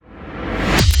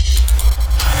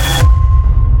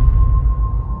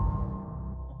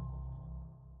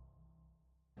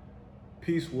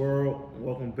Peace world.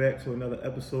 Welcome back to another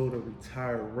episode of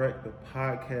Retired Rec, the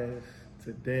podcast.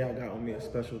 Today I got on me a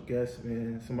special guest,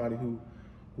 man. Somebody who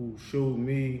showed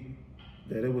me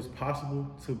that it was possible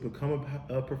to become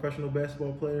a professional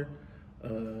basketball player.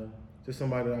 Just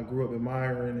somebody that I grew up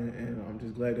admiring, and I'm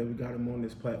just glad that we got him on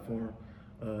this platform.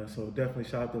 So definitely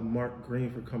shout out to Mark Green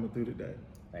for coming through today.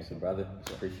 Thank you, brother.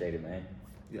 Appreciate it, man.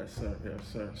 Yes, sir. Yes,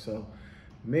 sir. So,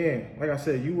 man, like I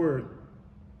said, you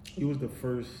was the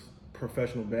first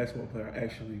professional basketball player I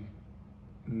actually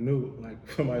knew, like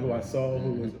somebody who I saw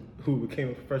who became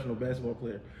a professional basketball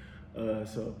player.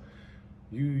 So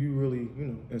you really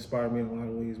inspired me in a lot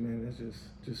of ways, man. That's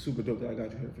just super dope that I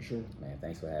got you here for sure. Man,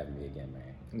 thanks for having me again,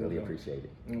 man. Really appreciate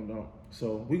it. No.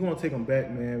 So we're gonna take them back,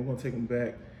 man. We're gonna take them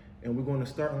back, and we're gonna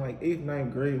start in like 8th,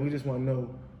 9th grade. We just want to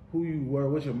know who you were,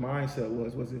 what your mindset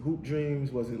was. Was it hoop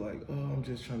dreams? Was it like, oh, I'm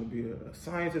just trying to be a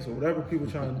scientist or whatever people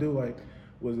trying to do? Like,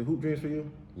 was it hoop dreams for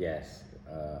you? Yes,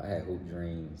 I had hoop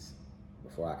dreams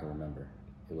before I can remember.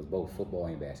 It was both football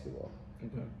and basketball.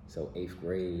 Okay. So 8th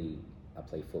grade, I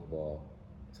played football.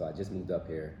 So I just moved up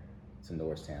here to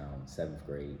Norristown, 7th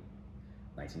grade,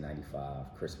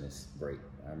 1995, Christmas break.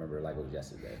 I remember it like it was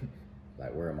yesterday.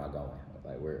 Like, where am I going?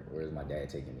 Like, where's my dad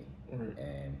taking me? Mm-hmm.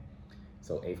 And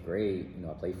so 8th grade,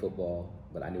 I played football,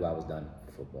 but I knew I was done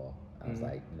for football. I was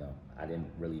like, I didn't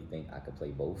really think I could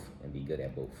play both and be good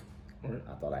at both.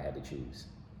 Mm-hmm. I thought I had to choose.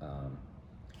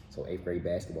 So 8th grade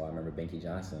basketball, I remember Benke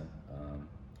Johnson,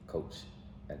 coach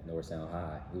at Norristown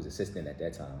High. He was assistant at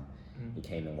that time. Mm-hmm. He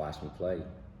came and watched me play.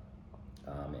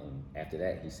 And after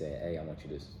that, he said, hey, I want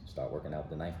you to start working out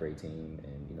with the 9th grade team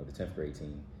and, the 10th grade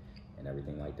team and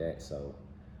everything like that. So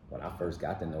when I first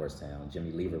got to Norristown,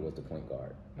 Jimmy Lever was the point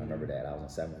guard. I remember that. I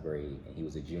was in 7th grade and he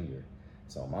was a junior.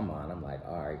 So in my mind, I'm like,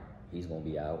 all right, he's going to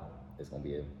be out. It's going to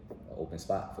be an open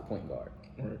spot for point guard.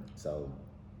 Right. So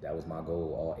that was my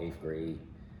goal all 8th grade,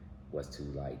 was to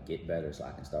like get better so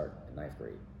I can start in 9th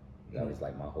grade. That was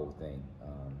like my whole thing.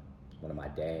 One of my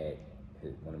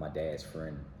dad's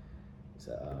friend, is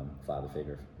a father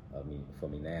figure for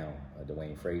me now,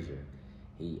 Dwayne Frazier.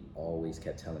 He always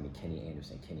kept telling me Kenny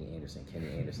Anderson.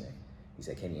 He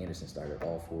said Kenny Anderson started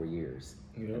all 4 years.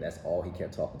 Yep. And that's all he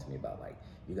kept talking to me about. Like,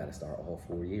 you got to start all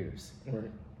 4 years.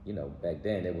 Right. Back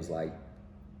then it was like,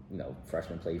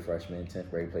 freshman play freshman, 10th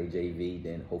grade play JV,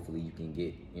 then hopefully you can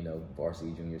get,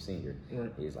 varsity, junior, senior.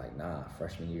 Right. He's like, nah,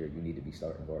 freshman year, you need to be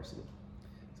starting varsity.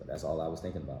 So that's all I was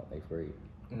thinking about, 8th grade.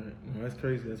 Right. No, that's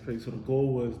crazy. So the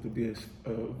goal was to be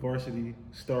a varsity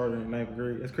starter in 9th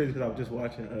grade. That's crazy because I was just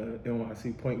watching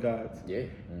NYC Point Guards. Yeah.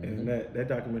 Mm-hmm. And that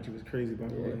documentary was crazy, by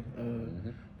the way.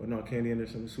 But no, Kenny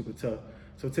Anderson was super tough.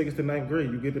 So take us to 9th grade.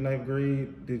 You get to 9th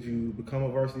grade. Did you become a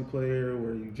varsity player?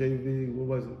 Were you JV? What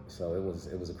was it? So it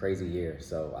was a crazy year.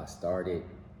 So I started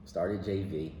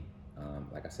JV.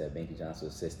 Like I said, Benke Johnson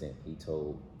assistant. He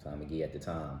told Tom McGee at the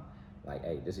time, like,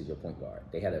 hey, this is your point guard.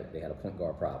 They had a point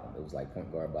guard problem. It was like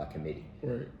point guard by committee.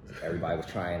 Right. Everybody was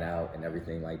trying out and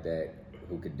everything like that.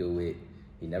 Who could do it?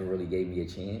 He never really gave me a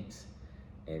chance.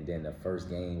 And then the first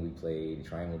game we played, the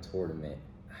Triangle Tournament,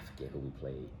 I forget who we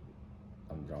played.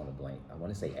 I'm drawing a blank. I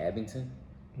want to say Abington.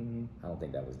 Mm-hmm. I don't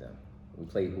think that was them. We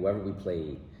played whoever we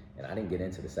played, and I didn't get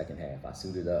into the second half. I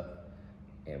suited up,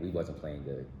 and we wasn't playing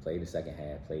good. Played the second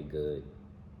half, played good.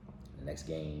 The next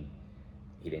game,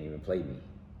 he didn't even play me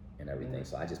and everything. Mm-hmm.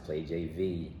 So I just played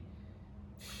JV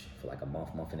for like a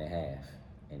month and a half.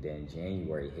 And then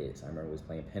January hits. I remember we was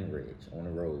playing Penridge on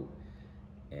the road,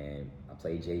 and I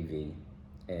played JV.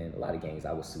 And a lot of games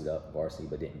I would suit up varsity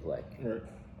but didn't play. Right.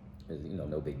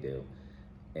 No big deal.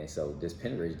 And so this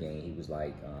Penridge game, he was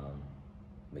like,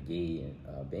 McGee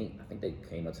and Bink, I think they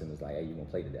came up to him and was like, hey, you gonna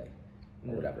play today?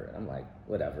 Or whatever. And I'm like,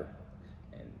 whatever.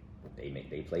 And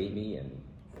they played me, and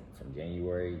from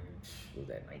January, what was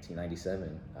that,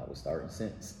 1997, I was starting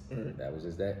since. Right. That was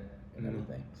just that and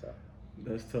everything. So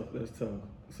That's tough.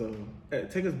 So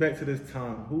take us back to this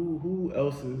time. Who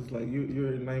else is, like,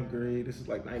 you're in 9th grade, this is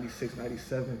like 96,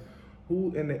 97.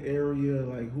 Who in the area,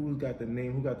 like, who got the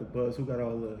name, who got the buzz, who got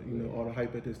all the, all the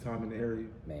hype at this time in the area?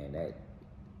 Man,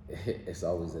 it's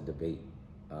always a debate.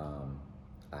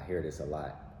 I hear this a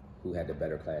lot. Who had the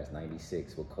better class,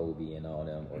 96 with Kobe and all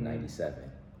them, or 97?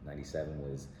 97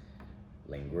 was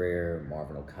Lane Greer,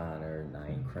 Marvin O'Connor,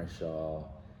 Naeem Crenshaw,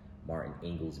 Martin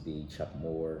Inglesby, Chuck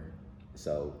Moore.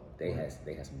 So they had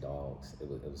some dogs. It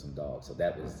was some dogs. So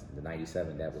that was the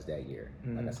 97. That was that year.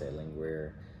 Like I said, Lane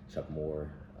Greer, Chuck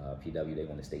Moore, PW. They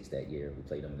won the states that year. We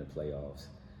played them in the playoffs.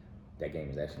 That game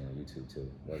was actually on YouTube too.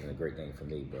 It wasn't a great game for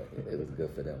me, but it was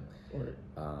good for them. Right.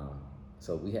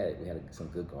 So we had some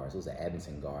good guards. It was an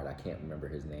Abington guard. I can't remember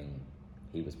his name.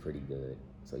 He was pretty good.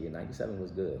 So yeah, 97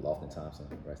 was good. Lofton Thompson,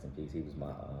 rest in peace. He was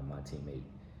my teammate.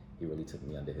 He really took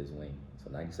me under his wing.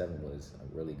 So 97 was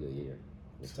a really good year.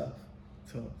 It was tough.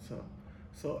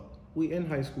 So we in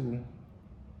high school.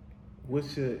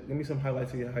 Give me some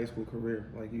highlights of your high school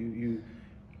career. Like you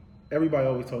everybody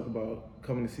always talk about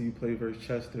coming to see you play versus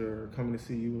Chester, or coming to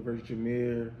see you versus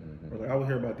Jameer. Or like I would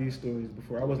hear about these stories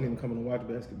before. I wasn't even coming to watch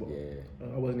basketball. Yeah.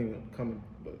 I wasn't even coming,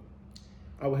 but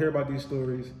I would hear about these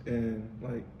stories and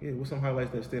like, yeah, what's some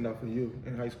highlights that stand out for you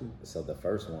in high school? So the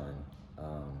first one,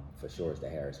 for sure, is the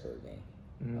Harrisburg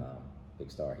game. Big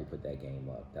Star, he put that game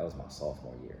up. That was my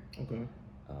sophomore year. Okay.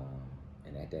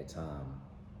 And at that time,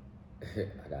 it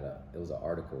was an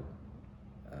article,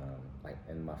 like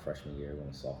in my freshman year, going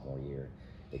to sophomore year,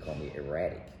 they called me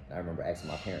erratic. And I remember asking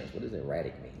my parents, what does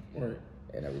erratic mean? Right.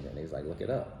 And everything. They was like, look it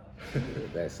up.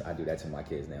 I do that to my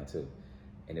kids now too.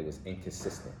 And it was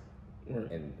inconsistent.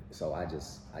 Right. And so I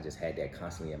just had that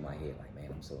constantly in my head, like,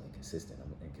 man, I'm so inconsistent.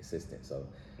 So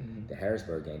the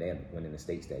Harrisburg game, they went in the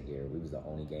States that year. We was the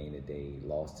only game that they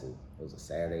lost to. It was a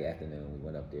Saturday afternoon. We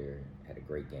went up there, had a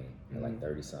great game, had like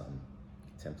 30-something,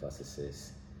 10 plus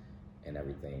assists and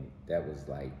everything. That was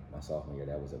like my sophomore year.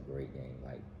 That was a great game.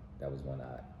 Like that was when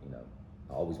I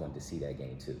always wanted to see that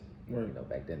game too. Right. You know,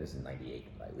 back then, this is 98.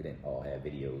 Like we didn't all have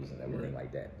videos and everything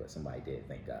like that, but somebody did,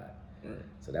 thank God. Right.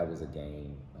 So that was a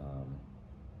game.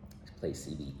 Played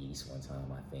CB East one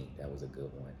time, I think. That was a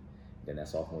good one. Then that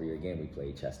sophomore year again, we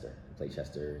played Chester. We played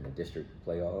Chester in the district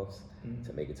playoffs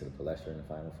to make it to the Palestra in the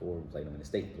Final Four. We played them in the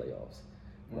state playoffs.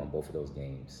 Won both of those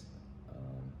games.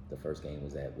 The first game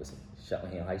was at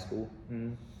Shetland High School,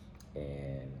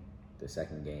 and the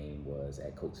second game was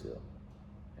at Coatesville.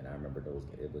 And I remember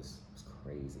it was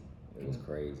crazy. It was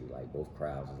crazy. Like both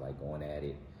crowds was like going at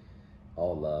it.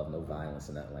 All love, no violence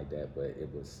or nothing like that, but it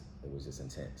was just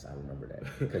intense. I remember that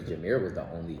because Jameer was the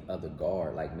only other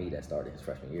guard like me that started his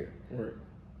freshman year. Right.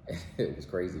 It was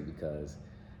crazy because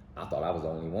I thought I was the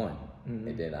only one,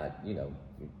 and then you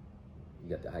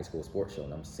got the high school sports show,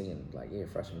 and I'm seeing like, yeah,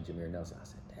 freshman Jameer Nelson. I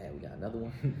said, Dad, we got another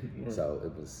one. Right.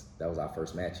 So that was our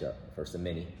first matchup, first of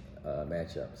many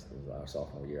matchups. It was our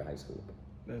sophomore year of high school.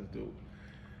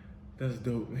 That's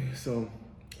dope, man. So,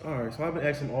 all right. So I've been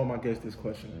asking all my guests this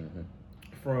question.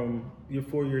 From your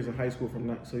 4 years in high school,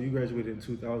 so you graduated in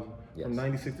 2000, yes. From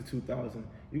 96 to 2000,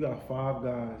 you got 5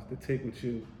 guys to take with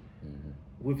you.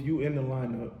 With you in the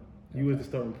lineup, you as the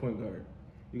starting point guard.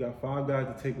 You got 5 guys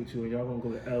to take with you, and y'all gonna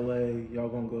go to LA, y'all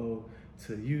gonna go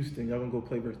to Houston, y'all gonna go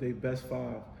play versus their best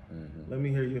 5. Let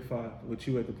me hear your 5 with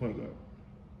you at the point guard.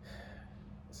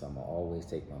 So I'm gonna always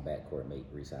take my backcourt mate,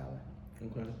 Reese Allen.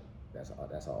 Okay.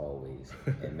 That's always,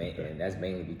 and that's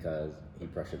mainly because he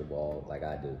pressured the ball like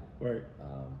I do. Right.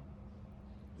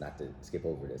 Not to skip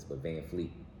over this, but Van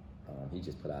Fleet, he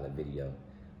just put out a video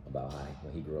about how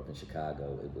when he grew up in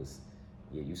Chicago, it was,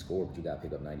 yeah, you score, but you got to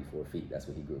pick up 94 feet. That's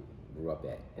what he grew up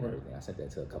at and everything. I sent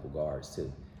that to a couple guards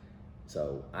too.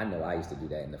 So I know I used to do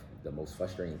that, and the most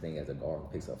frustrating thing as a guard who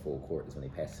picks up full court is when they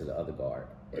pass it to the other guard.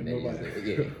 And then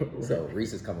right. So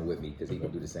Reese is coming with me because he's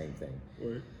gonna do the same thing.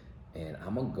 Right. And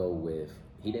I'm gonna go with,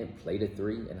 he didn't play the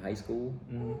 3 in high school,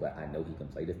 but I know he can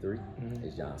play the 3.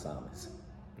 It's John Simons.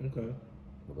 Okay. I'm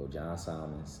gonna go John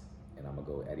Simons, and I'm gonna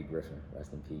go Eddie Griffin,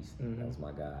 rest in peace. That was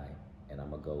my guy. And I'm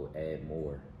gonna go Ed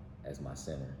Moore as my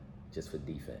center, just for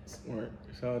defense. Right.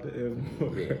 Shout out to Ed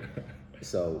Moore. Yeah.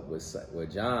 So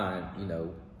with John,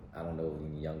 I don't know if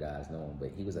any young guys know him, but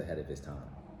he was ahead of his time.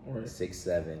 Right.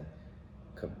 6'7",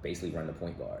 could basically run the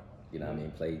point guard. You know what I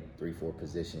mean? Played 3-4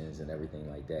 positions and everything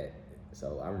like that.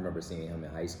 So I remember seeing him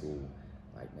in high school,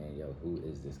 like, man, yo, who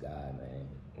is this guy, man?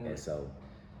 Right. And so,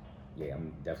 yeah,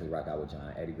 I'm definitely rock out with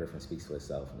John. Eddie Griffin speaks for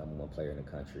itself, #1 player in the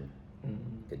country.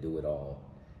 Could do it all.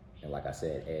 And like I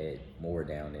said, Ed Moore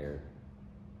down there,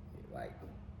 like,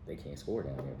 they can't score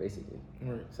down there, basically.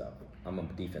 Right. So I'm a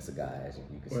defensive guy, as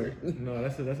you can see. No,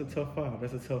 that's a tough 5.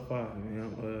 That's a tough 5,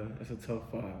 man. That's a tough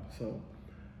 5. So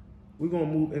we're going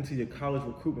to move into your college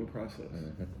recruitment process.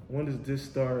 When does this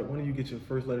start? When do you get your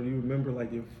first letter? Do you remember,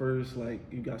 like, your first, like,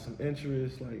 you got some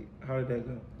interest? Like, how did that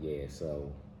go? Yeah,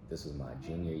 so this was my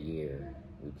junior year.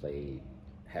 We played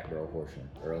Hatboro Horsham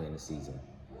early in the season.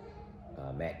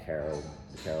 Matt Carroll,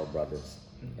 the Carroll brothers,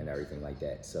 and everything like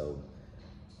that. So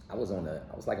I was on the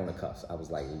cusp. I was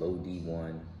like low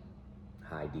D1,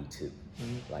 high D2.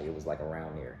 Like, it was like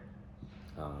around there.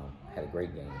 Had a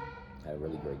great game. Had a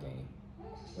really great game.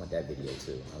 I want that video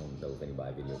too. I don't know if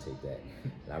anybody videotaped that.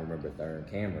 And I remember Thurn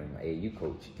Cameron, my AAU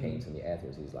coach, came to me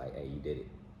afterwards. He's like, hey, you did it.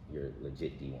 You're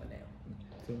legit D1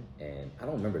 now. And I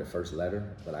don't remember the first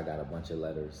letter, but I got a bunch of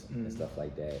letters and stuff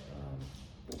like that.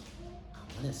 I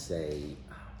want to say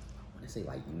say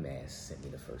like UMass sent me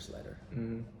the first letter.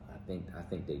 Mm-hmm. I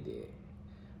think they did,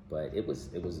 but it was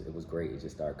great. It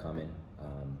just started coming.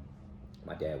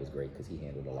 My dad was great because he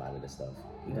handled a lot of the stuff.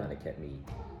 He kind of kept me,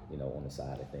 on the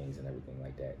side of things and everything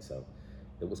like that. So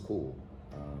it was cool.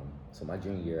 So my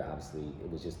junior year, obviously,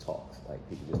 it was just talks, like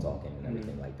people just talking and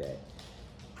everything like that.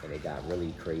 And it got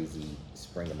really crazy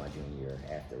spring of my junior year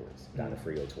afterwards. Got a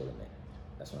Frio tournament.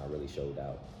 That's when I really showed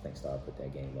out. I think Star put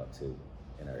that game up too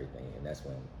and everything. And that's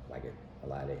when like a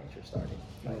lot of the interest started.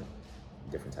 Like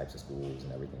different types of schools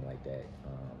and everything like that.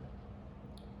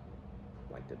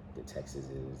 Like the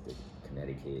Texases, the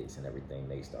Connecticut's and everything,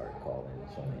 they started calling,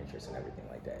 showing interest and everything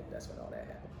like that. That's when all that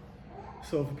happened.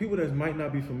 So for people that might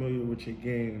not be familiar with your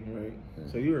game, right?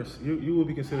 Mm-hmm. So you would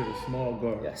be considered a small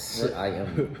guard. Yes, right? I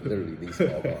am literally the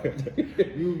small guard.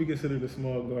 You would be considered a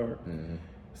small guard. Mm-hmm.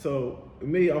 So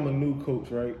me, I'm a new coach,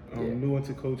 right? I'm new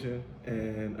into coaching,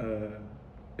 and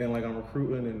like I'm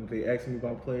recruiting, and they ask me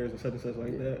about players and such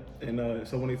like that. And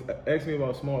so when they ask me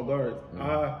about small guards,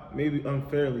 I maybe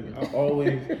unfairly, I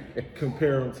always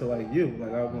compare them to like you.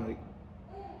 Like I'm like,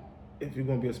 if you're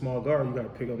gonna be a small guard, you gotta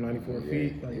pick up 94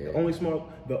 feet. Like the only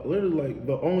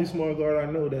small guard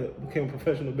I know that became a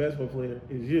professional basketball player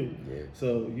is you. Yeah.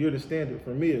 So you're the standard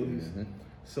for me at least. Mm-hmm.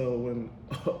 So when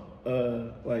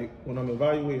I'm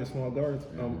evaluating small guards,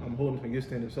 I'm holding to your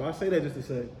standard. So I say that just to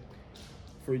say,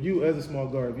 for you as a small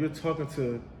guard, if you're talking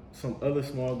to some other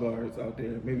small guards out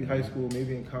there, maybe high school,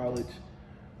 maybe in college,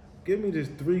 give me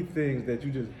just 3 things that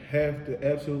you just have to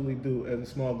absolutely do as a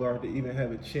small guard to even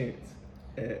have a chance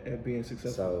at being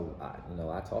successful.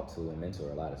 So, I talk to and mentor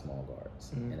a lot of small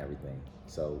guards and everything.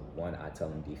 So, one, I tell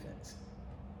them defense,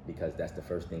 because that's the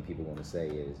first thing people want to say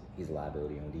is he's a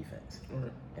liability on defense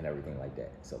and everything like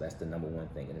that. So that's the number one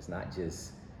thing. And it's not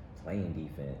just playing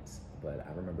defense, but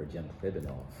I remember Jim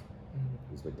Klibanoff,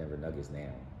 who's with Denver Nuggets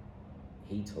now.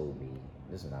 He told me,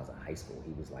 this was when I was in high school,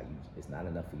 he was like, it's not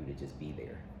enough for you to just be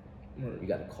there. You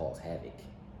got to cause havoc.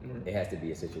 It has to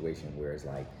be a situation where it's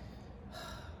like,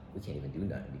 we can't even do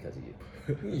nothing because of you.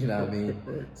 You know what I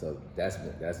mean? So that's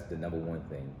the number one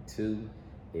thing. 2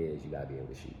 is you gotta be able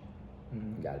to shoot.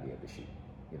 You gotta be able to shoot.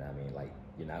 You know what I mean? Like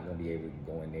you're not gonna be able to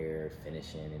go in there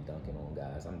finishing and dunking on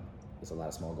guys. It's a lot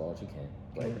of small guards you can,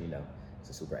 but it's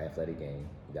a super athletic game.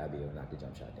 You gotta be able to knock the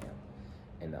jump shot down.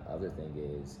 And the other thing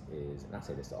is, and I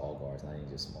say this to all guards, not even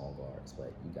just small guards,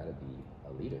 but you gotta be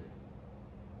a leader.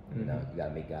 You know, you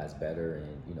gotta make guys better,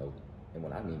 and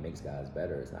when I mean makes guys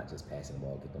better, it's not just passing the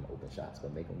ball, get them open shots,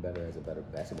 but make them better as a better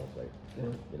basketball player.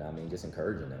 You know what I mean? Just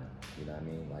encouraging them. You know what I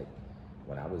mean? Like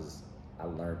I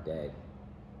learned that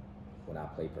when I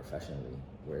played professionally,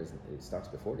 whereas it starts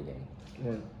before the game.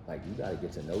 Like you got to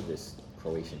get to know this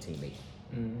Croatian teammate.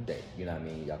 That you know what I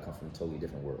mean? Y'all come from totally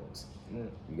different worlds.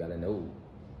 You got to know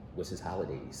what's his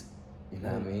holidays. You know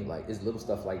what I mean? Like it's little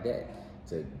stuff like that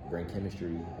to bring chemistry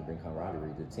and bring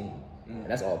camaraderie to the team. And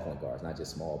that's all point guards, not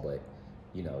just small, but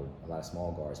a lot of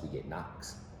small guards, we get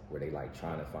knocks where they like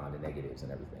trying to find the negatives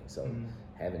and everything. So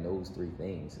having those 3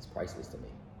 things is priceless to me.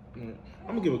 I'm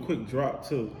gonna give a quick drop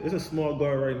too. There's a small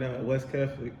guard right now at West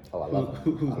Catholic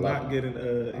who's not getting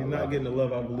the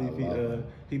love I believe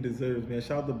he deserves. Man,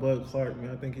 shout out to Bud Clark.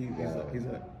 Man, I think he's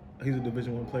a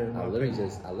Division I player. I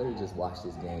literally just watched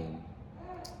this game.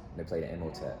 They played at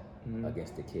Emotep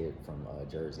against the kid from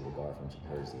Jersey, the guard from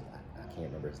Jersey. I can't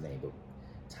remember his name, but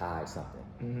Ty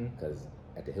something. Because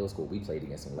at the Hill School we played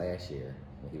against him last year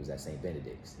when he was at St.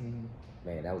 Benedict's.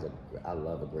 Man, I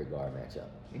love a great guard matchup.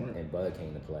 And Bud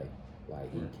came to play.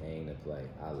 Like, he came to play.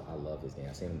 I love his game.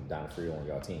 I seen him down the Frio on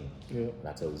your team. And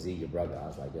I told Z, your brother, I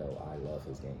was like, yo, I love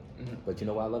his game. But you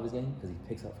know why I love his game? Because he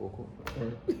picks up full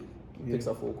court. He picks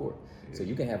up full court. So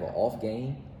you can have an off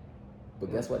game,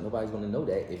 but guess what? Nobody's going to know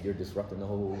that if you're disrupting the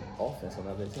whole offense on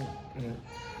the other team.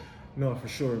 No, for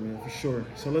sure, man, for sure.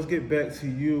 So let's get back to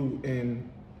you, and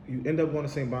you end up going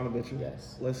to St. Bonaventure.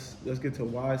 Yes. Let's get to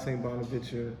why St.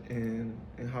 Bonaventure and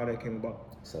how that came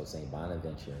about. So St.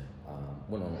 Bonaventure,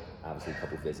 went on obviously a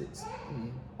couple visits.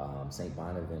 St.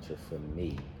 Bonaventure for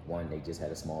me, one, they just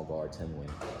had a small guard, Tim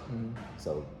Wynn.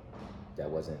 So that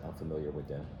wasn't unfamiliar with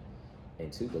them.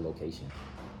 And 2, the location.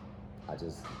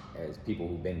 As people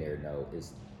who've been there know,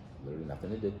 it's literally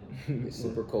nothing to do. It's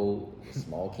super cold,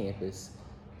 small campus.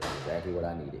 That's exactly what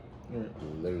I needed.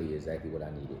 Literally exactly what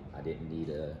I needed. I didn't need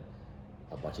a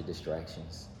bunch of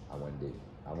distractions. I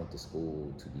went to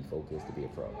school to be focused, to be a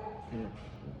pro. And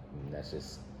that's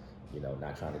just,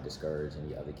 not trying to discourage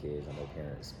any other kids. I know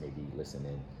parents may be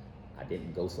listening. I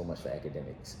didn't go so much for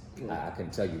academics. I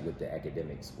couldn't tell you what the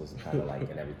academics was kind of like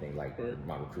and everything, like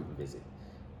my recruiting visit.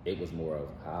 It was more of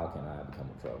how can I become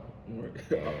a pro?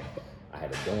 And I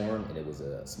had a dorm, and it was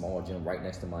a small gym right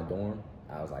next to my dorm.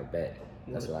 I was like, bet,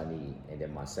 that's what I need. And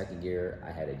then my second year,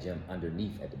 I had a gym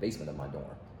underneath at the basement of my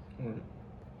dorm.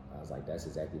 I was like, that's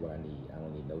exactly what I need. I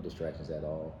don't need no distractions at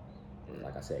all.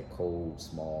 Like I said, cold,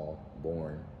 small,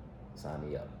 boring. Sign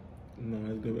me up. No,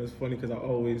 that's good. It's funny because I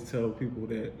always tell people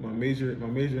that my major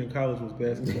in college was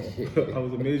basketball. I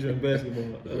was a major in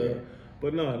basketball.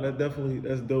 But no,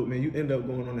 that's dope, man. You end up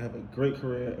going on to have a great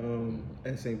career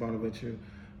at St. Bonaventure.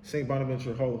 St.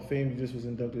 Bonaventure Hall of Fame you just was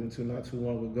inducted into not too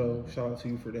long ago. Shout out to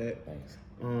you for that. Thanks.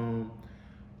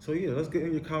 So yeah, let's get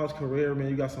in your college career, man.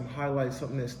 You got some highlights,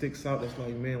 something that sticks out that's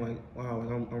like, man, like wow,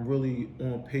 like I'm really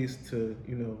on pace to,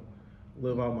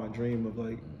 live out my dream of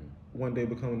like one day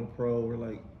becoming a pro, or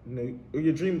like, or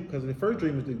your dream, because the first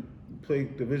dream is to play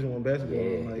Division I basketball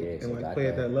and play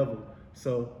at that level.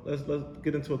 So let's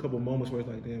get into a couple moments where it's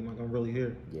like, damn, like I'm really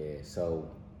here. Yeah.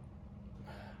 So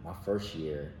my first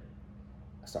year,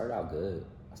 I started out good.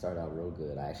 I started out real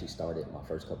good. I actually started my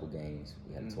first couple games.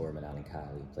 We had a tournament out in Cali,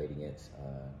 played against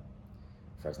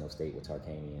Fresno State with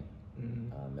Tarkanian,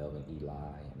 Melvin Eli,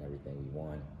 and everything. We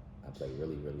won. I played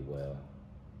really, really well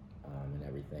and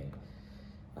everything.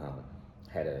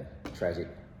 Had a tragic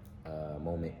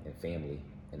moment in family,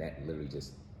 and that literally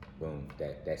just, boom,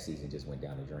 that season just went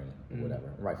down the drain, or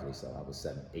whatever. Rightfully so. I was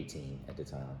 18 at the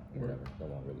time, or whatever. Don't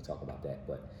want to really talk about that,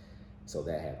 but so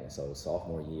that happened. So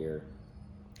sophomore year,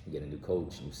 you get a new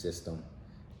coach, new system,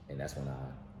 and that's when I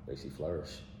basically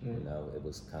flourished. It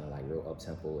was kind of like real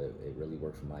up-tempo. It really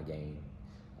worked for my game,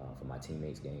 for my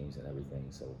teammates' games and everything.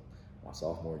 So my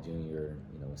sophomore, junior,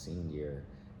 and senior year,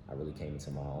 I really came into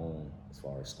my own as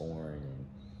far as scoring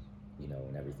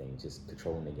and everything, just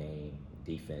controlling the game,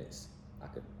 defense. I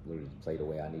could literally play the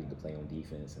way I needed to play on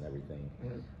defense and everything.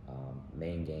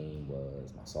 Main game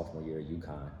was my sophomore year at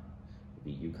UConn.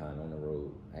 We beat UConn on the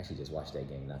road. I actually just watched that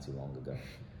game not too long ago.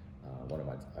 One of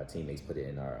our teammates put it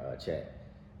in our chat,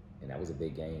 and that was a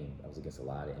big game. I was against a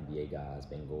lot of NBA guys,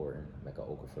 Ben Gordon, Mecca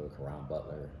Okafor, Karan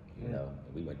Butler, and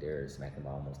we went there and smacked them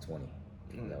by almost 20.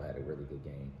 Had a really good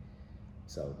game.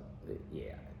 So,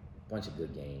 yeah, a bunch of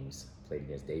good games. Played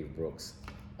against Dave Brooks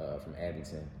from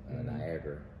Abington,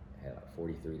 Niagara. Had like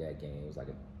 43 that game. It was like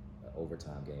an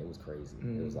overtime game. It was crazy.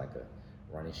 It was like a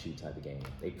run and shoot type of game.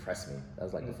 They pressed me. That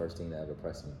was like the first team that ever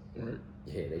pressed me.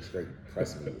 Yeah, they straight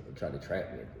pressed me and tried to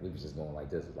track me. We was just going like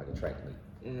this. It was like a track meet.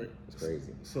 It was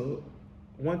crazy. So,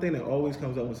 one thing that always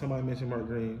comes up when somebody mentions Mark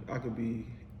Green, I could be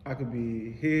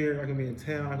here, I could be in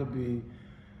town, I could be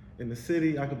in the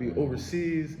city, I could be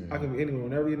overseas, I could be anywhere.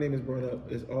 Whenever your name is brought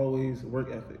up, it's always work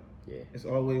ethic. Yeah. It's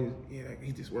always,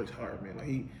 he just works hard, man. Like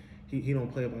he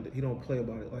don't play about it. He don't play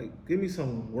about it. Like, give me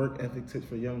some work ethic tips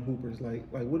for young hoopers. Like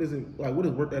what is it? Like, what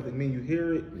does work ethic mean? You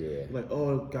hear it, like,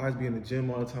 oh, guys be in the gym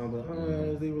all the time, but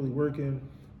is they really working?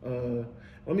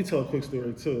 Let me tell a quick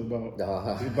story too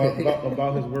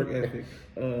about his work ethic.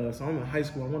 So I'm in high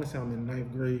school. I want to say I'm in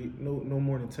 9th grade, no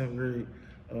more than 10th grade.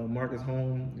 Marques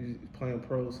home, he's playing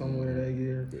pro somewhere that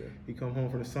year. He come home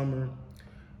for the summer.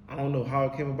 I don't know how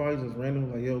it came about. He just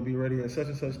random, like, yo, be ready at such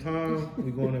and such time.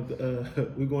 We going up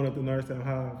to Norristown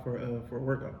High for a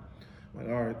workout. I'm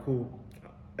like, all right, cool.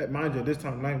 Mind you, at this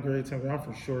time, 9th grade, 10th grade, I'm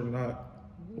for sure not.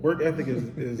 Work ethic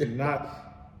is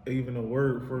not even a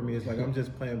word for me. It's like I'm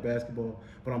just playing basketball,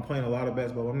 but I'm playing a lot of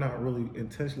basketball. I'm not really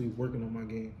intentionally working on my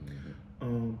game.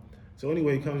 So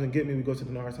anyway, he comes and get me. We go to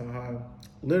the Norristown High.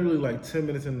 Literally like 10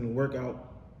 minutes into the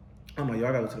workout, I'm like, yo,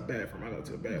 I gotta go to the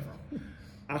bathroom.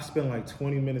 I spent like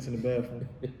 20 minutes in the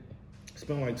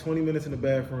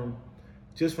bathroom.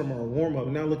 Just from our warm up.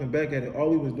 Now looking back at it,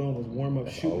 all we was doing was warm up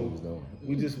shooting.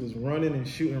 We just was running and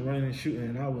shooting,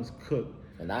 and I was cooked.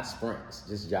 And not sprints,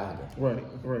 just jogging. Right.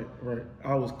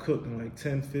 I was cooked in like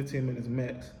 10, 15 minutes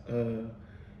max.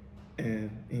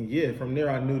 And yeah, from there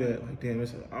I knew that, like, damn,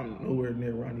 I'm nowhere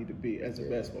near where I need to be as a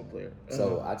basketball player.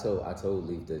 So I told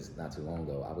Leaf this not too long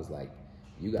ago. I was like,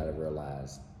 you got to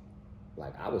realize,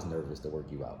 like, I was nervous to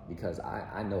work you out because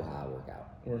I know how I work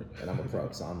out, and I'm a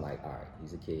pro. So I'm like, all right,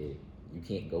 he's a kid. You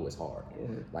can't go as hard.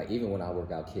 Like, even when I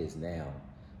work out kids now,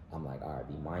 I'm like, all right,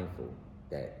 be mindful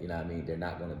that, you know what I mean, they're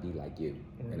not going to be like you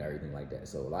and everything like that.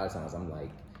 So a lot of times I'm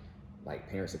like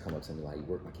parents that come up to me like, you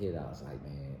work my kid out. It's like,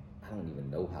 man, I don't even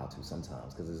know how to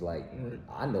sometimes because it's like,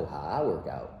 I know how I work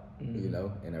out,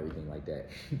 and everything like that.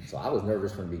 So I was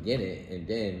nervous from the beginning, and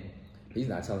then he's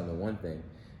not telling me one thing.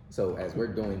 So as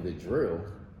we're doing the drill,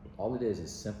 all it is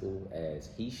as simple as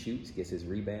he shoots, gets his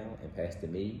rebound, and pass to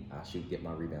me. I shoot, get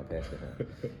my rebound, pass to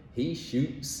him. He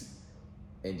shoots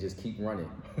and just keep running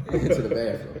into the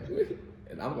bathroom.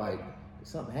 And I'm like, did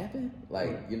something happen?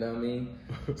 Like, you know what I mean?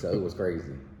 So it was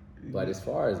crazy. But as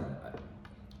far as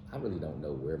I really don't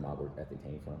know where my work ethic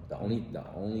came from. The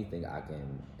only thing I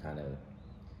can kind of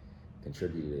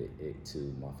contribute it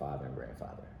to my father and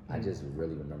grandfather. I just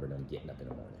really remember them getting up in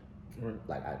the morning.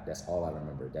 Right. Like that's all I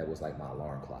remember. That was like my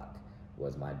alarm clock.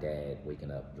 Was my dad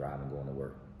waking up, driving, going to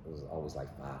work. It was always like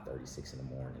 5:30, 6 in the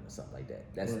morning or something like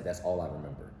that. That's all I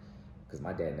remember. Because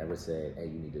my dad never said, "Hey,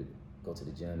 you need to go to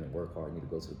the gym and work hard. You need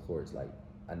to go to the courts." Like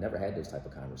I never had those type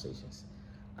of conversations.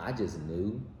 I just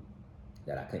knew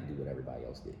that I couldn't do what everybody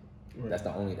else did. Right. That's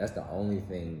the only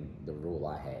thing, the rule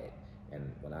I had. And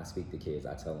when I speak to kids,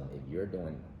 I tell them, if you're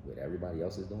doing what everybody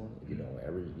else is doing, if you're doing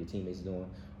what your teammates are doing,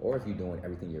 or if you're doing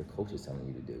everything your coach is telling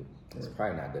you to do, it's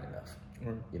probably not good enough.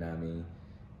 Right. You know what I mean?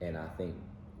 And I think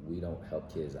we don't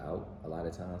help kids out a lot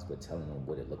of times with telling them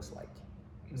what it looks like.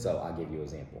 So I'll give you an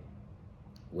example.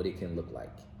 What it can look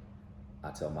like. I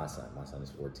tell my son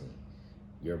is 14,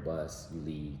 your bus, you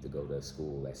leave to go to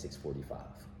school at 6:45.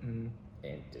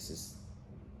 And this is,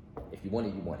 if you want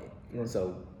it, you want it. Right.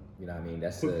 So, you know what I mean?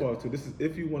 That's quick pause too. This is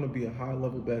if you want to be a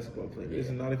high-level basketball player. Yeah. This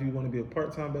is not if you want to be a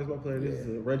part-time basketball player. This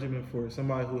is a regimen for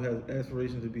somebody who has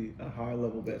aspirations to be a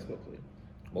high-level basketball player.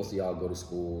 Most of y'all go to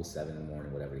school 7 in the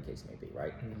morning, whatever the case may be,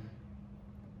 right?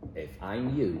 If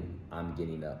I'm you, I'm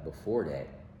getting up before that,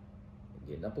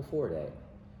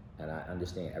 and I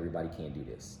understand everybody can't do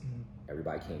this.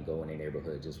 Everybody can't go in their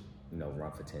neighborhood, just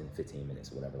run for 10, 15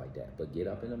 minutes, whatever like that. But get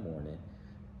up in the morning,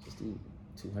 just do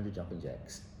 200 jumping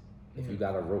jacks. If you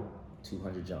got a rope,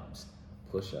 200 jumps,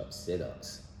 push-ups,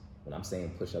 sit-ups. When I'm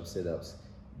saying push-ups, sit-ups,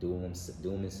 do them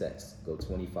in sets. Go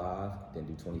 25, then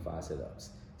do 25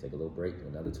 sit-ups. Take a little break, do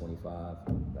another 25,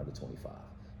 another 25,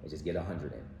 and just get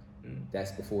 100 in.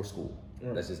 That's before school.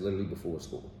 That's just literally before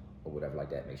school or whatever like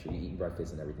that. Make sure you're eating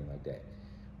breakfast and everything like that.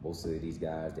 Most of these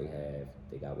guys, they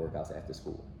got workouts after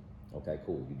school. Okay,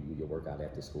 cool. You do your workout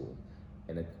after school.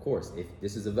 And of course, if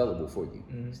this is available for you,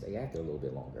 stay after a little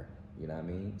bit longer. You know what I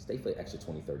mean? Stay for extra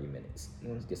 20, 30 minutes.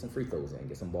 Just get some free throws in,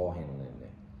 get some ball handling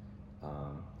in,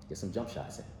 get some jump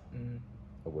shots in,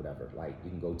 or whatever. Like, you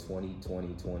can go 20,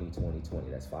 20, 20, 20, 20.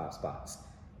 That's 5 spots.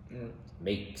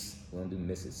 Makes. We don't do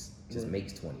misses. Just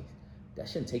makes 20. That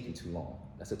shouldn't take you too long.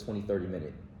 That's a 20, 30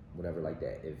 minute, whatever like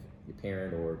that. If your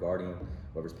parent or guardian,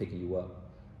 whoever's picking you up,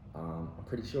 I'm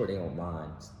pretty sure they don't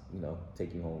mind,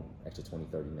 taking you home extra 20,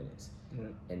 30 minutes.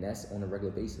 And that's on a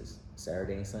regular basis,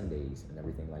 Saturday and Sundays and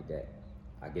everything like that.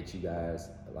 I get you guys,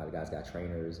 a lot of guys got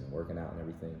trainers and working out and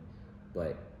everything,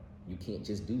 but you can't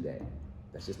just do that.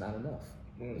 That's just not enough.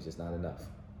 It's just not enough.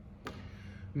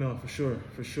 No, for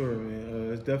sure,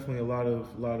 man. It's definitely a lot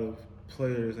of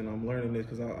players, and I'm learning this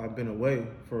because I've been away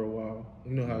for a while.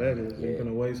 You know how that is. You've been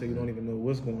away, so you don't even know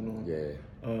what's going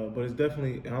on. But it's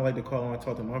definitely, and I like to call when I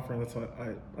talk to my friends,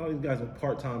 all these guys are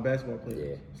part-time basketball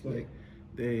players. It's like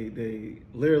they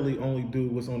literally only do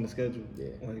what's on the schedule.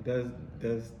 Like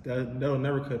that'll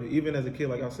never cut it. Even as a kid,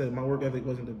 like I said, my work ethic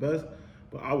wasn't the best,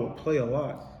 but I would play a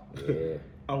lot.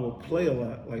 I would play a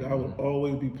lot. Like I would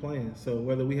always be playing. So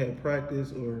whether we had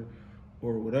practice or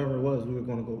whatever it was, we were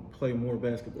going to go play more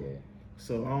basketball.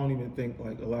 So I don't even think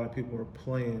like a lot of people are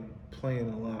playing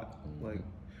a lot. Like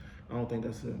I don't think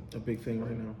that's a big thing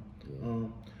right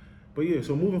now. But yeah,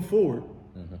 so moving forward,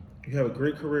 you have a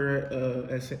great career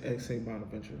at St.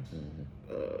 Bonaventure.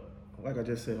 Like I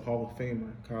just said, Hall of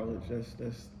Famer college.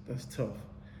 That's tough.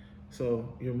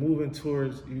 So you're moving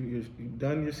towards you've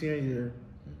done your senior year.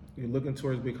 You're looking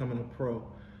towards becoming a pro.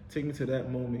 Take me to that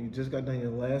moment. You just got done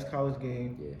your last college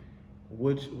game.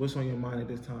 What's on your mind at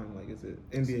this time? Like, is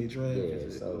it NBA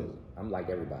draft? So I'm like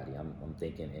everybody. I'm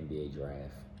thinking NBA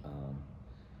draft.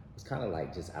 It's kind of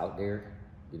like just out there.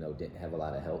 Didn't have a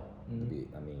lot of help.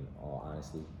 All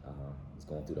honesty, was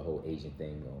going through the whole agent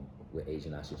thing, what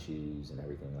agent I should choose and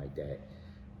everything like that.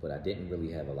 But I didn't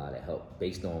really have a lot of help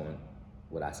based on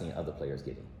what I seen other players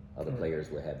getting. Other players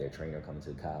would have their trainer coming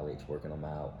to college, working them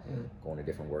out, going to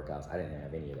different workouts. I didn't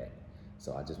have any of that.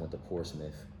 So I just went to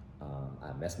Portsmouth.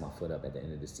 I messed my foot up at the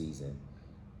end of the season.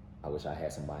 I wish I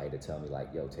had somebody to tell me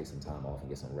like, yo, take some time off and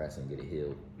get some rest and get it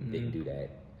healed. Didn't do that.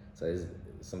 So there's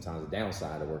sometimes a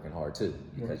downside of working hard too,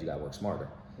 because you got to work smarter.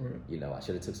 I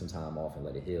should have took some time off and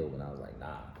let it heal when I was like,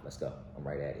 nah, let's go. I'm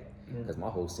right at it. Because my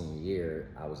whole senior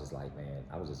year, I was just like, man,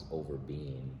 I was just over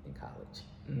being in college.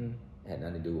 It had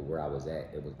nothing to do with where I was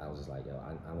at. I was just like, yo,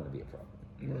 I want to be a pro.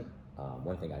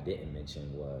 One thing I didn't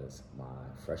mention was my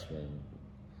freshman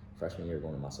year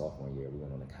going to my sophomore year, we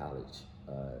went on a college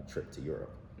trip to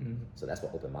Europe. So that's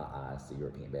what opened my eyes to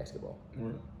European basketball.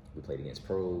 We played against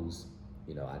pros.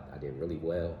 I did really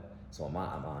well. So in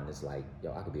my mind, it's like,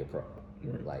 yo, I could be a pro.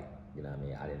 Like,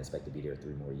 I didn't expect to be there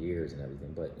 3 more years and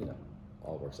everything, but,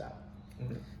 all works out.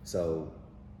 So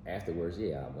afterwards,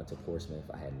 I went to Portsmouth.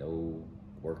 I had no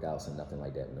workouts and nothing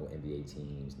like that. No NBA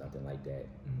teams, nothing like that.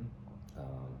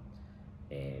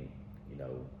 And you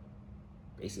know,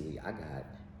 basically, I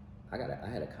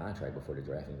had a contract before the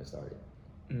draft even started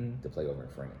to play over in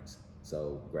France.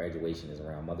 So graduation is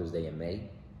around Mother's Day in May.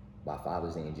 By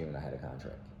Father's Day in June, I had a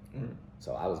contract.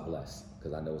 So I was blessed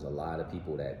because I know there's a lot of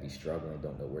people that be struggling,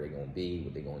 don't know where they're going to be,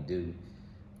 what they're going to do.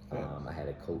 I had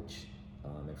a coach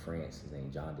in France, his name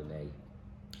John Dene.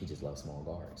 He just loves small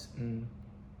guards.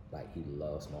 Like, he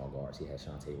loves small guards. He had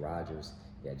Shantae Rogers,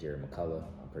 he had Jerry McCullough.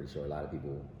 I'm pretty sure a lot of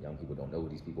people, young people, don't know who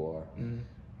these people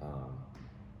are.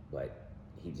 But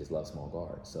he just loves small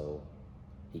guards. So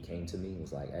he came to me and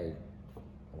was like, hey,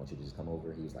 I want you to just come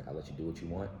over. He was like, I'll let you do what you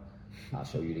want. I'll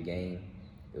show you the game.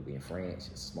 It'll be in France.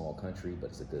 It's a small country,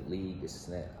 but it's a good league. This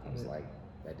and that. I was like,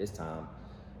 at this time,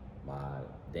 my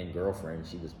then girlfriend,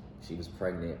 she was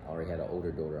pregnant. I already had an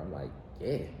older daughter. I'm like,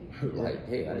 yeah, like,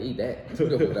 hey, I need that,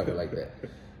 whatever like that.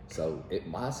 So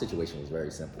my situation was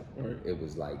very simple. It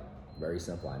was like very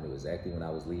simple. I knew exactly when I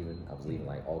was leaving. I was leaving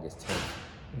like August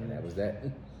 10th, and that was that.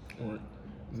 So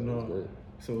it was good.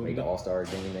 So made the All-Star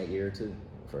game that year too,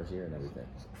 first year and everything.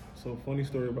 So funny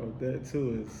story about that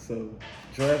too is, so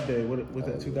draft day, what was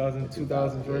that, 2000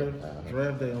 draft?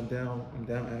 Draft day,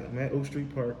 I'm at Oak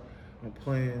Street Park. I'm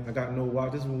playing. I got no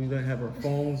watch. This is when we didn't have our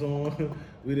phones on.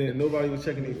 Nobody was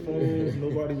checking their phones.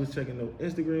 Nobody was checking no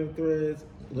Instagram threads.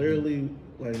 Literally,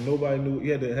 like, nobody knew.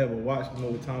 You had to have a watch to know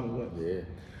what time it was. Yeah.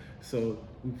 So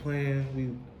we playing.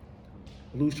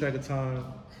 We lose track of time.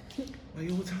 Like,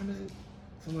 yo, what time is it?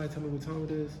 Somebody tell me what time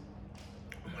it is.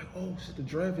 I'm like, oh shit, the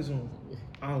draft is on.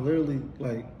 I literally,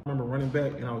 like, I remember running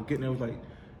back and I was getting there. It was like,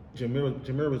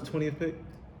 Jameer was 20th pick.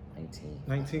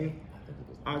 19.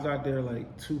 I got there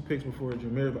like 2 picks before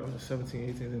Jameer, but I was 17,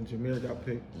 18, and then Jameer got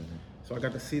picked. So I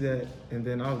got to see that, and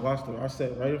then I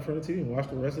sat right in front of the TV and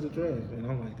watched the rest of the draft, and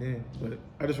I'm like, damn. But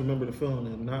I just remember the feeling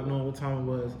of not knowing what time it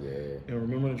was, and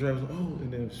remembering the draft, was, oh,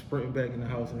 and then sprinting back in the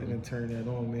house and then turning that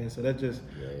on, man. So that just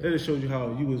shows you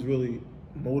how you was really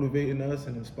motivating us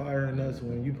and inspiring us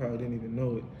when you probably didn't even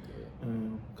know it. I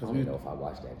don't even know if I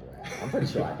watched that draft. I'm pretty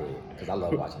sure I did, because I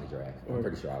love watching the draft. I'm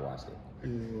pretty sure I watched it. Yeah,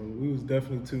 well, we was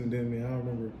definitely tuned in, man.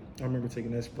 I remember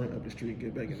taking that sprint up the street and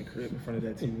get back in the crib in front of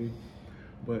that TV.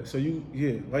 But so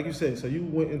like you said, so you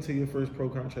went into your first pro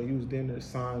contract. You was then there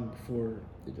signed before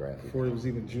the draft, before it was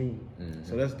even June.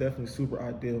 So that's definitely super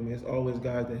ideal, man. It's always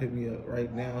guys that hit me up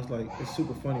right now. It's like, it's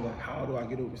super funny. Like, how do I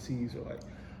get overseas, or like,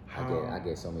 how? I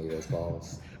get so many of those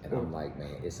calls, and I'm like,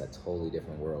 man, it's a totally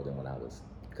different world than when I was.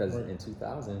 Because in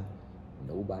 2000,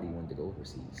 nobody wanted to go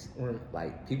overseas.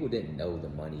 Like, people didn't know the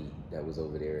money that was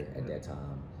over there at that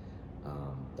time.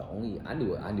 I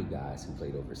knew guys who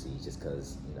played overseas just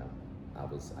because, you know,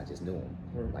 I just knew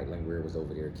them. Like, Lynn Greer was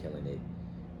over there killing it.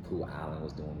 Pooh Allen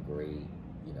was doing great.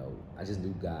 You know, I just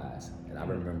knew guys. And I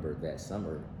remember that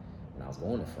summer when I was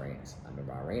going to France, I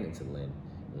remember I ran into Lynn,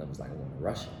 and Lynn was like, I'm going to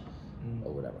Russia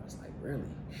or whatever. I was like,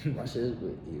 really? Russia?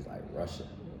 He's like, Russia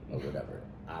or whatever.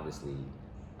 Obviously,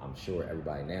 I'm sure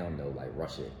everybody now know, like,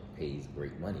 Russia pays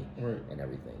great money and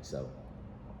everything. So,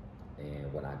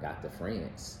 and when I got to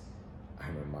France, I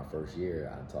remember my first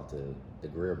year, I talked to the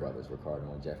Greer brothers,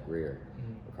 Ricardo and Jeff Greer.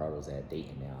 Ricardo's at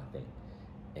Dayton now, I think.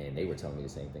 And they were telling me the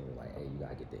same thing. They're like, hey, you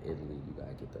gotta get to Italy, you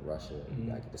gotta get to Russia, you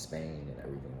gotta get to Spain and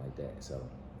everything like that. So,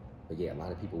 but yeah, a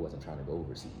lot of people wasn't trying to go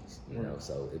overseas, you know?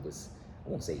 So it was, I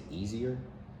won't say easier,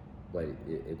 but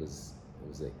it was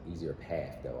an easier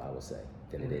path, though, I would say,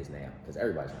 than it is now, because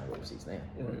everybody's trying to go overseas now.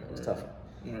 It's tougher.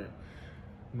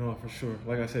 No, for sure.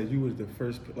 Like I said, you was the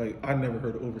first. Like, I never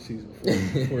heard of overseas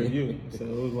before you, so it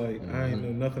was like I ain't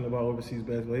know nothing about overseas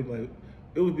basketball. Like,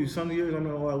 it would be some years, I'm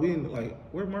not gonna lie, we didn't, like,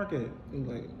 where Marques at? It was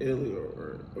like Italy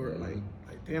or like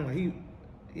damn, like he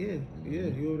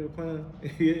over there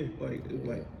playing.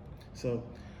 Like so.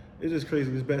 It's just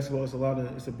crazy. This basketball,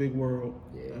 it's a big world.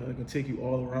 It can take you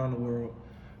all around the world.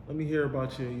 Let me hear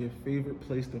about your favorite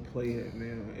place to play at,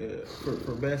 man.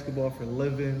 For basketball, for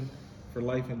living, for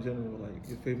life in general, like,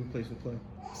 your favorite place to play.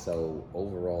 So,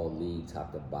 overall league,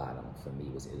 top to bottom, for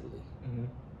me, was Italy.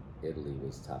 Italy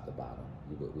was top to bottom.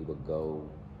 We would go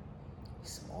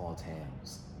small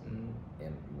towns,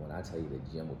 and when I tell you,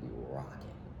 the gym would be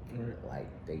rocking. Like,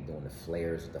 they doing the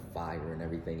flares with the fire and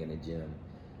everything in the gym.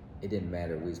 It didn't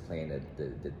matter. We was playing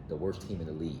the worst team in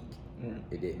the league.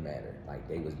 It didn't matter. Like,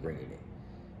 they was bringing it.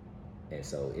 And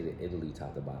so Italy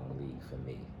top to bottom league for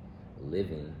me.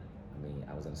 Living, I mean,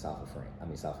 I was in the south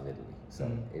of Italy. So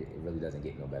it really doesn't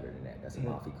get no better than that. That's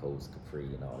Amalfi Coast, Capri,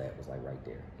 and all that was like right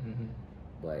there.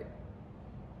 But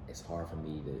it's hard for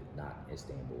me to not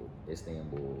Istanbul.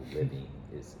 Istanbul living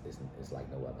is like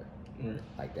no other.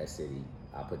 Like, that city,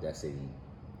 I put that city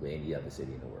with any other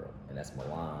city in the world, and that's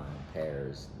Milan,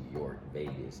 Paris, New York,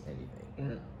 Vegas,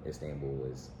 anything. Istanbul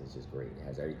is just great. It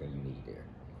has everything you need there.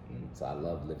 So I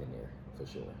love living there for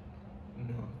sure.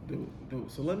 No,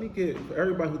 dude. So let me get, for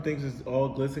everybody who thinks it's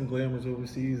all glitz and glamours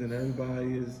overseas and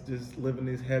everybody is just living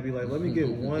this happy life, let me get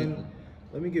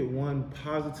one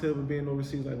positive of being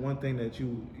overseas, like one thing that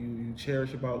you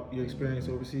cherish about your experience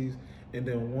overseas, and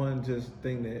then one just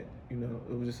thing that, you know,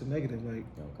 it was just a negative, like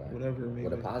whatever it may be.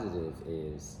 Well, the positive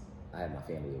is I have my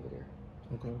family over there.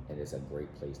 Okay. And it's a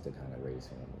great place to kind of raise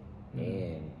family.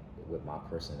 And with my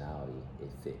personality,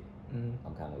 it fit.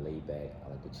 I'm kind of laid back. I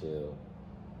like to chill,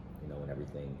 you know, and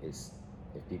everything. It's,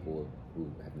 if people who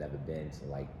have never been to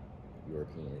like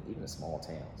European, even the small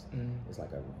towns, it's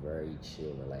like a very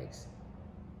chill, relaxed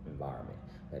environment.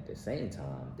 But at the same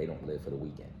time, they don't live for the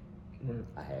weekend.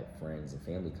 I had friends and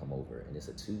family come over, and it's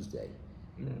a Tuesday,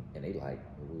 and they like,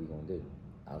 well, what are we gonna do?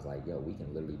 I was like, yo, we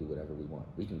can literally do whatever we want.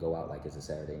 We can go out like it's a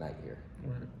Saturday night here.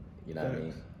 You know what I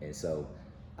mean? And so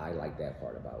I like that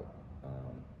part about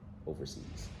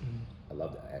overseas. I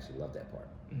actually love that part.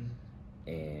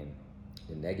 And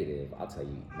the negative, I'll tell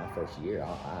you, my first year,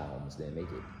 I almost didn't make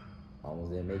it. I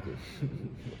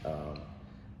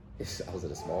was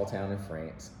at a small town in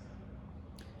France.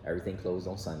 Everything closed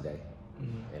on Sunday.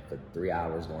 And for 3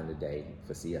 hours during the day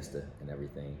for siesta and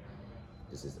everything.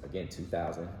 This is, again,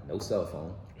 2000, no cell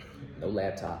phone, no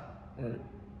laptop.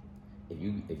 If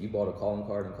you bought a calling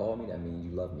card and called me, that means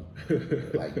you love me.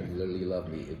 Like, you literally love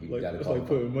me. If you got a call, like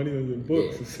putting money on your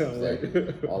books. Yeah, it sounds exactly.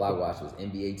 like. All I watched was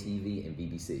NBA TV and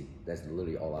BBC. That's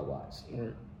literally all I watched.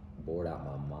 Bored out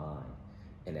my mind.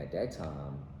 And at that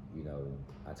time, you know,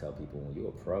 I tell people, when you're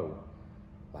a pro,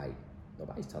 like,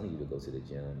 nobody's telling you to go to the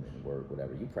gym and work,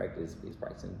 whatever. You practice, he's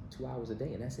practicing 2 hours a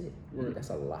day, and that's it. That's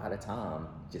a lot of time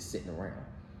just sitting around.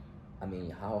 I mean,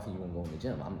 how often you want to go in the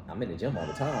gym? I'm in the gym all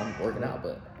the time, working out,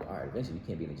 but all right, eventually you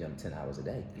can't be in the gym 10 hours a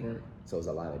day. So it's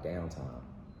a lot of downtime.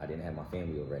 I didn't have my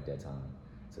family over at that time.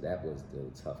 So that was the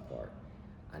tough part.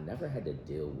 I never had to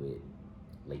deal with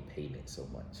late payments so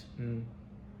much.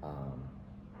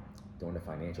 During the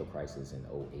financial crisis in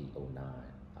 08, 09,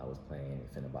 I was playing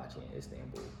in Fenerbahce in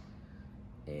Istanbul.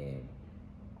 And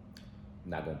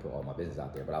I'm not going to put all my business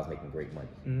out there, but I was making great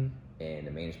money. And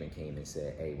the management came and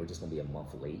said, hey, we're just going to be a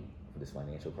month late for this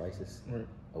financial crisis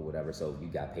or whatever. So if you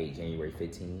got paid January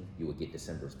 15, you would get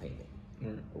December's payment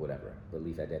or whatever. But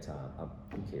leave at that time,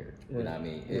 who cared? You know what I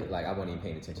mean? Like, I wasn't even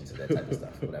paying attention to that type of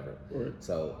stuff or whatever.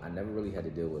 So I never really had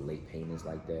to deal with late payments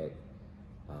like that.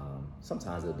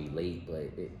 Sometimes it'll be late,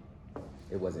 but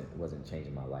it wasn't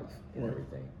changing my life and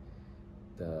everything.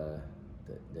 The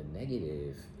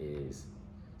negative is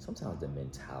sometimes the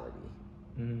mentality.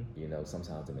 You know,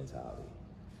 sometimes the mentality.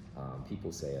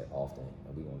 People say it often,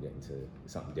 and we're gonna get into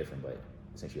something different, but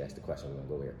since you asked the question, we're gonna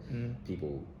go here.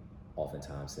 People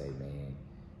oftentimes say, man,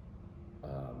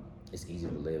 it's easier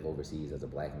to live overseas as a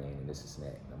black man and this and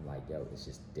that. And I'm like, yo, it's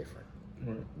just different.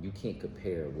 You can't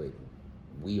compare with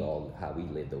how we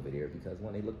lived over there, because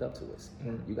when they looked up to us,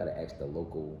 you gotta ask the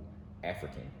local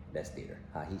African that's there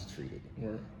how he's treated.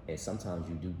 And sometimes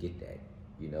you do get that,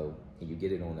 you know, and you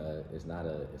get it on it's not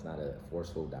a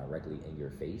forceful directly in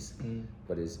your face,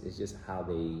 but it's just how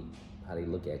they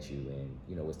look at you. And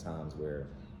you know, it's times where,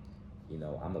 you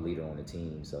know, I'm a leader on the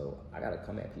team, so I gotta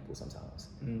come at people sometimes,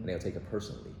 and they'll take it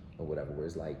personally or whatever, where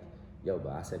it's like, yo,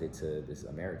 but I said it to this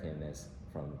American that's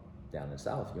from down in the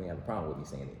South, you ain't have a problem with me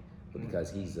saying it, but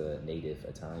because he's a native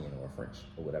Italian or French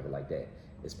or whatever like that,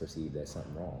 it's perceived as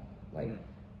something wrong. Like,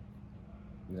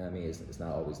 you know what I mean? It's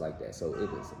not always like that. So it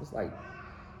was like,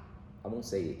 I won't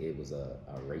say it was a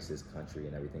racist country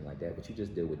and everything like that, but you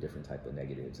just deal with different type of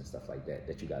negatives and stuff like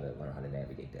that you got to learn how to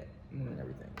navigate that and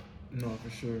everything. No, for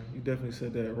sure. You definitely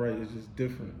said that right. It's just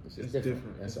different. It's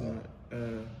different. That's it's all.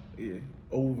 Not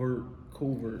overt,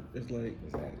 covert. It's like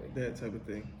that type of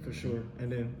thing, for sure.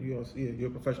 And then you also, you're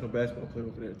a professional basketball player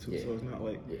over there too, so it's not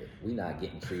like... we're not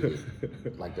getting treated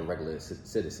like the regular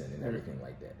citizen and everything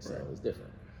like that, so it's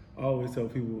different. I always tell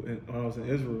people, when I was in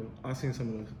Israel, I seen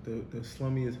some of the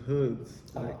slummiest hoods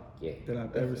that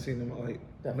I've ever seen in my life.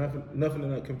 Nothing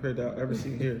that compared to I've ever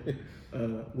seen here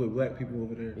with black people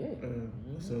over there.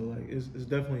 So like it's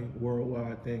definitely a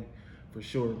worldwide thing for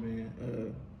sure,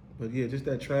 man. But yeah, just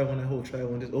that travel and that whole travel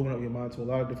and just open up your mind to a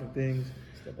lot of different things.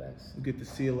 It's the best. You get to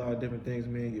see a lot of different things,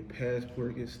 man. Your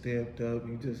passport gets stamped up.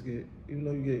 You just get, even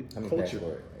though you get culture.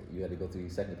 Passport? You had to go through your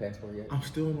second passport yet? I'm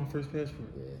still on my first passport.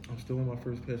 I'm still on my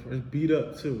first passport. It's beat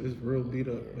up too. It's real beat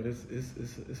up, but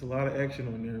it's a lot of action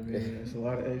on there, man. It's a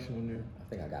lot of action on there. I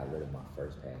think I got rid of my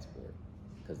first passport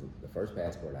because the first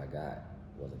passport I got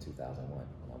was in 2001 when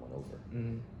I went over.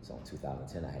 Mm-hmm. So in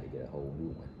 2010, I had to get a whole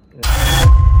new one.